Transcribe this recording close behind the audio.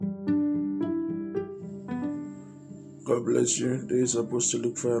God bless you. This is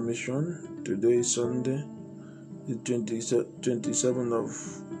Apostolic Fire Mission. Today is Sunday, the 27th of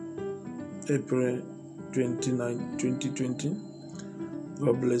April 2020.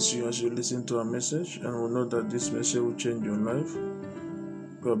 God bless you as you listen to our message, and we know that this message will change your life.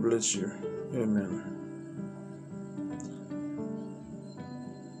 God bless you. Amen.